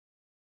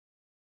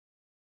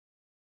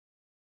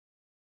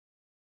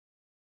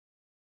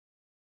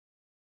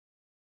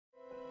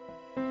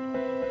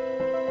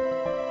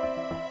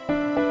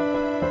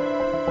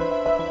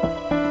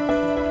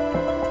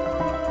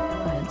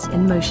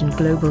in Motion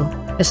Global,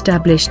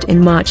 established in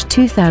March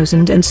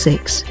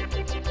 2006.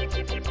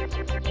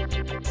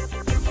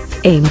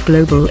 AIM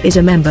Global is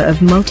a member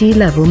of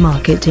Multi-Level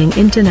Marketing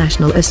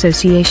International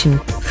Association,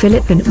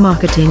 Philippine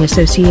Marketing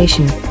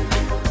Association,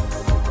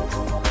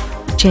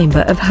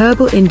 Chamber of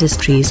Herbal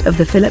Industries of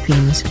the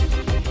Philippines,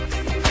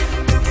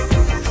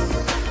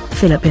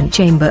 Philippine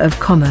Chamber of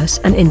Commerce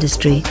and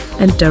Industry,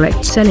 and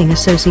Direct Selling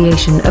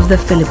Association of the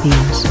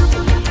Philippines,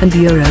 and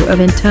Bureau of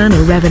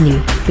Internal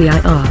Revenue,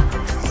 BIR.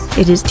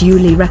 It is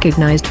duly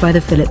recognized by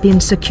the Philippine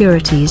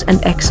Securities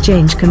and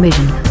Exchange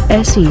Commission,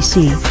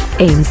 SEC.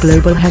 AIM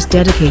Global has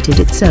dedicated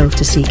itself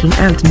to seeking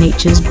out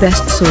nature's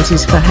best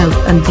sources for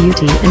health and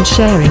beauty and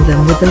sharing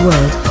them with the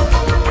world.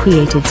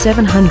 Created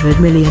 700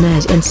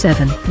 millionaires in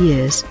 7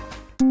 years.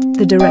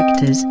 The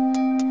directors.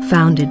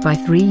 Founded by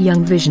 3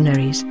 young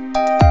visionaries.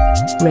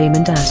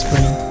 Raymond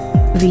Aspirin,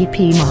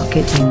 VP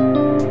Marketing.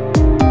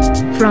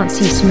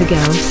 Francis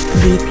Miguel,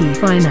 VP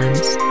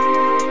Finance.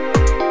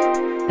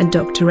 And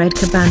Dr.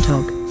 Edgar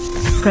Bantog,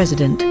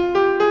 President.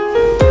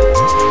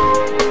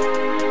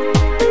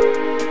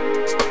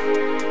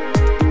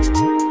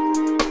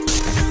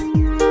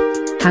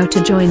 How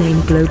to join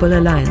AIM Global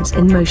Alliance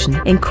in Motion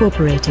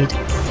Incorporated.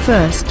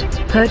 First,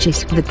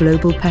 purchase the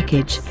global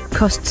package,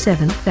 cost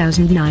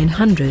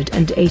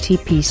 7,980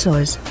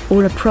 pesos,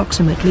 or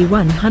approximately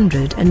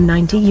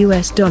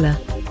 $190.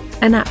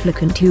 An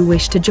applicant who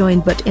wish to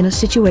join but in a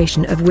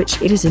situation of which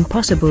it is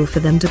impossible for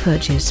them to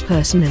purchase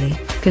personally,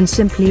 can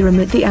simply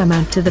remit the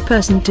amount to the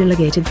person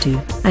delegated to,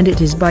 and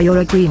it is by your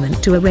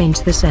agreement to arrange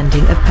the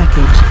sending of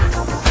package.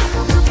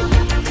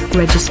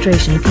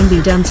 Registration can be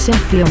done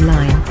simply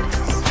online.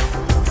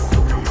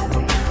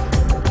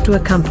 To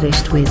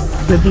accomplished with,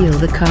 reveal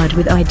the card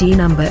with ID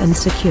number and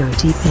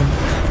security PIN.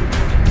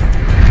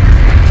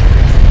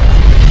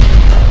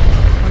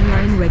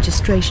 Online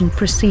registration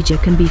procedure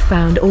can be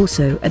found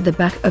also at the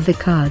back of the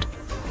card.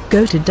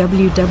 Go to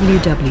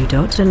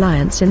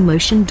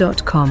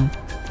www.allianceinmotion.com.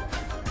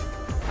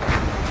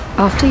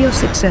 After your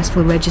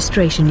successful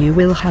registration, you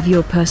will have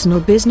your personal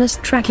business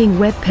tracking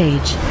web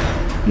page.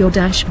 Your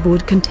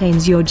dashboard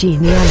contains your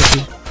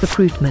genealogy,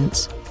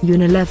 recruitments,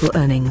 unilevel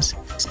earnings,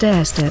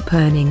 stair-step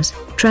earnings,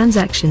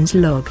 transactions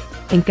log,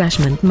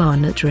 encashment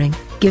monitoring,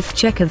 gift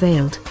check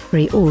availed,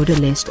 reorder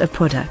list of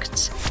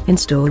products,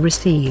 in-store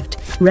received,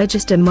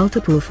 register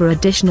multiple for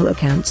additional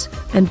accounts,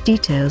 and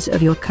details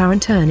of your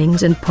current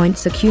earnings and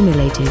points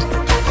accumulated.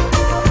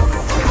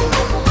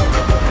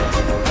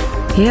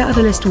 Here are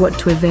the list what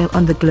to avail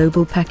on the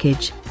global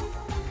package.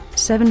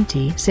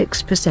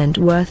 76%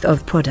 worth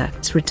of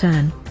products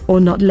return, or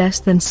not less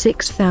than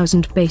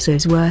 6,000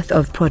 pesos worth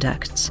of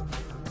products.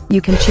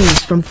 You can choose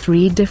from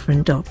 3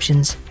 different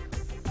options.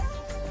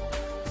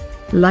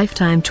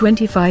 Lifetime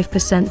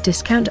 25%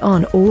 discount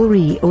on all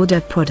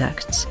reorder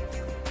products.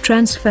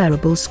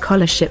 Transferable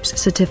scholarships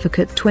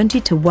certificate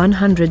 20 to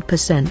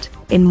 100%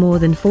 in more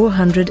than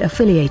 400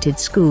 affiliated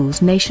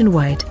schools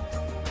nationwide.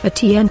 A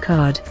TN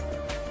card.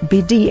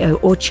 BDO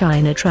or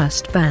China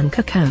Trust Bank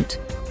account.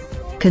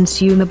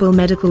 Consumable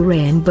medical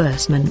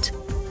reimbursement.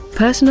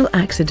 Personal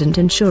accident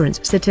insurance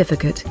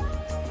certificate.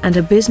 And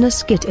a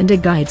business kit and a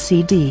guide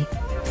CD.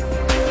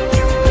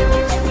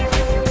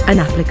 An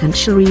applicant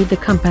shall read the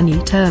company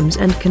terms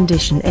and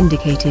condition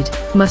indicated,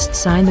 must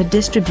sign the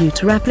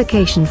distributor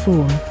application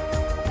form.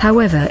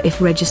 However,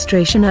 if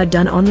registration are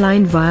done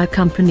online via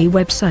company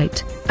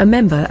website, a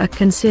member are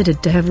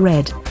considered to have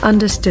read,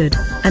 understood,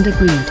 and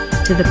agreed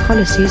to the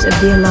policies of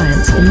the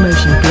Alliance in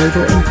Motion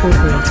Global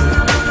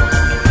Incorporated.